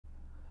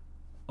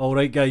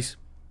Alright guys,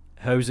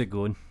 how's it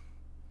going?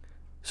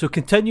 So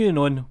continuing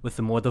on with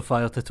the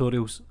modifier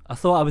tutorials, I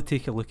thought I would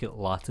take a look at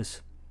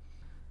lattice.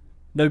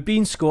 Now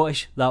being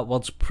Scottish, that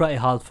word's pretty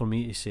hard for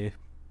me to say.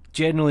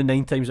 Generally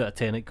 9 times out of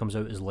 10 it comes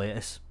out as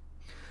lettuce.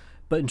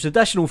 But in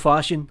traditional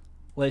fashion,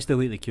 let's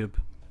delete the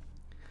cube.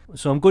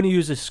 So I'm going to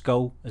use this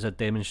skull as a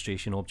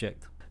demonstration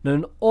object. Now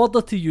in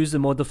order to use the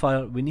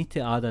modifier we need to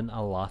add in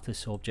a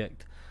lattice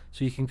object.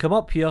 So you can come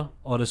up here,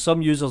 or as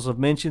some users have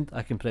mentioned,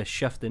 I can press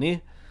Shift and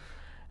A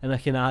and I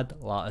can add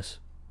lattice.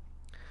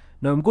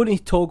 Now I'm going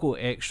to toggle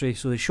X-ray,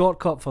 so the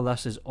shortcut for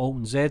this is Alt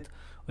and Z,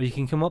 or you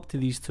can come up to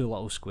these two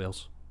little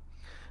squares.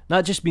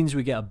 That just means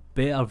we get a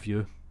better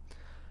view.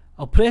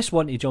 I'll press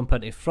 1 to jump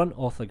into front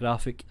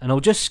orthographic and I'll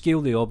just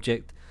scale the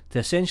object to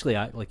essentially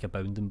act like a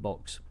bounding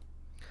box.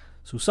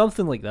 So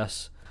something like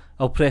this.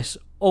 I'll press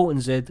Alt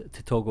and Z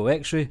to toggle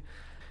X-ray,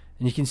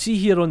 and you can see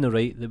here on the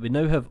right that we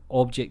now have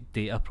object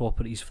data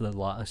properties for the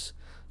lattice.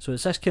 So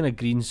it's this kind of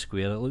green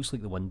square, it looks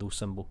like the Windows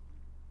symbol.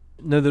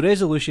 Now the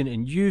resolution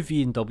in U,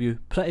 V and W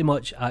pretty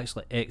much acts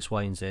like X,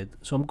 Y and Z,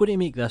 so I'm going to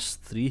make this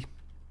 3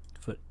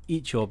 for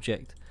each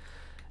object,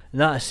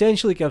 and that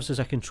essentially gives us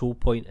a control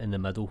point in the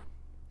middle.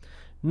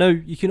 Now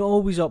you can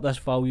always up this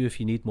value if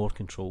you need more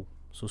control,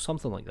 so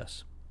something like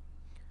this.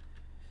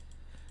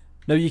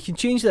 Now you can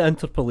change the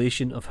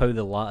interpolation of how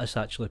the lattice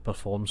actually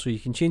performs, so you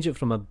can change it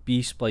from a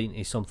B-spline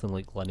to something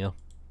like linear,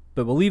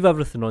 but we'll leave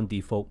everything on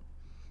default.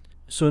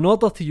 So in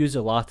order to use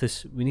the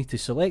lattice we need to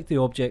select the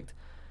object,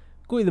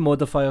 go to the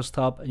modifiers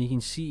tab, and you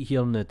can see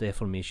here in the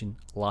deformation,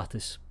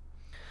 lattice.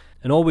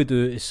 And all we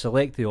do is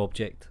select the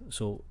object,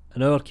 so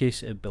in our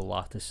case it would be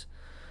lattice.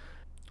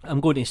 I'm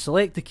going to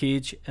select the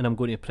cage and I'm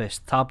going to press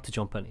tab to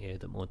jump into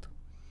edit mode.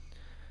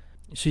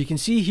 So you can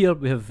see here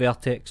we have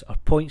vertex, or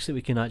points that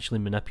we can actually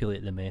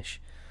manipulate the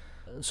mesh.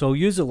 So I'll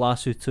use the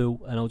lasso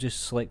tool and I'll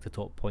just select the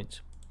top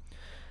points.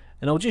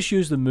 And I'll just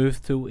use the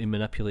move tool to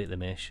manipulate the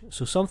mesh,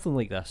 so something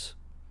like this.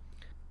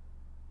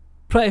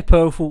 Pretty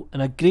powerful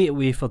and a great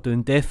way for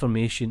doing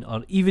deformation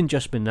or even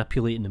just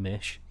manipulating the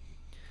mesh.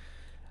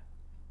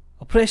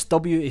 I'll press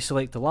W to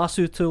select the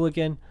lasso tool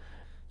again.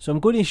 So I'm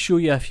going to show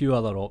you a few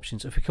other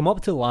options. If we come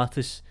up to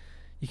lattice,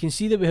 you can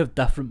see that we have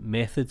different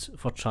methods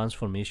for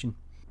transformation.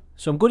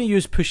 So I'm going to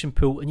use push and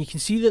pull, and you can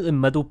see that the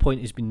middle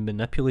point has been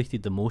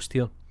manipulated the most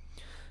here.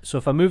 So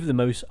if I move the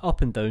mouse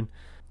up and down,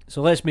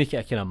 so let's make it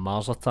a kind of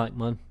Mars attack,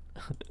 man.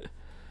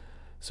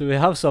 So we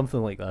have something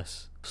like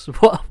this. So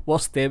what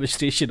worst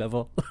demonstration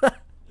ever.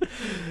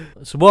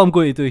 So what I'm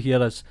going to do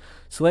here is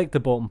select the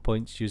bottom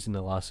points using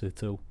the lasso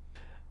tool.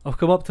 I'll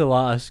come up to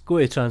lattice, go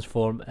to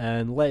transform,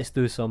 and let's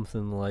do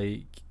something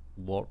like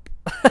warp.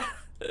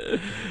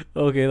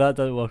 Okay, that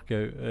didn't work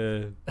out.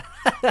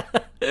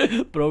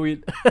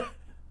 Brilliant.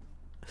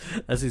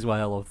 This is why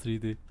I love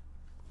 3D.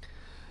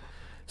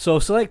 So I'll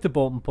select the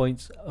bottom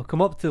points, I'll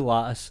come up to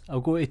lattice, I'll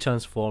go to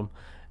transform,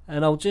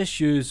 and I'll just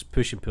use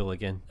push and pull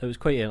again. It was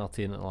quite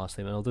entertaining the last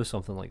time, and I'll do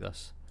something like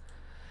this.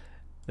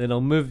 Then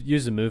I'll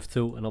use the move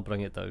tool and I'll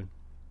bring it down.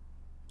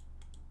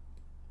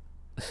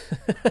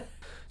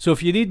 So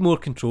if you need more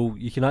control,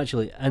 you can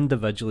actually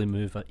individually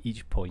move at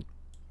each point.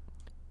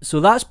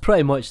 So that's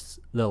pretty much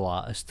the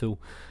lattice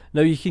tool.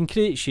 Now you can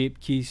create shape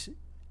keys.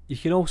 You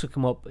can also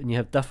come up and you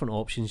have different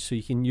options, so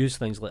you can use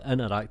things like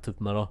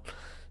interactive mirror,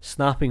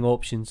 snapping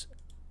options,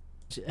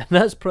 and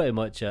that's pretty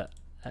much it.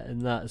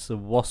 And that's the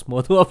worst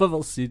model I've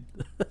ever seen.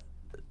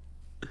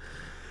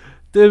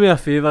 Do me a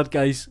favour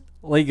guys,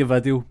 like the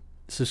video,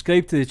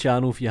 subscribe to the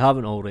channel if you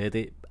haven't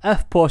already.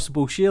 If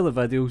possible, share the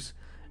videos,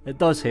 it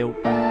does help.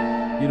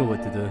 You know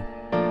what to do.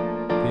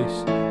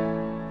 Peace.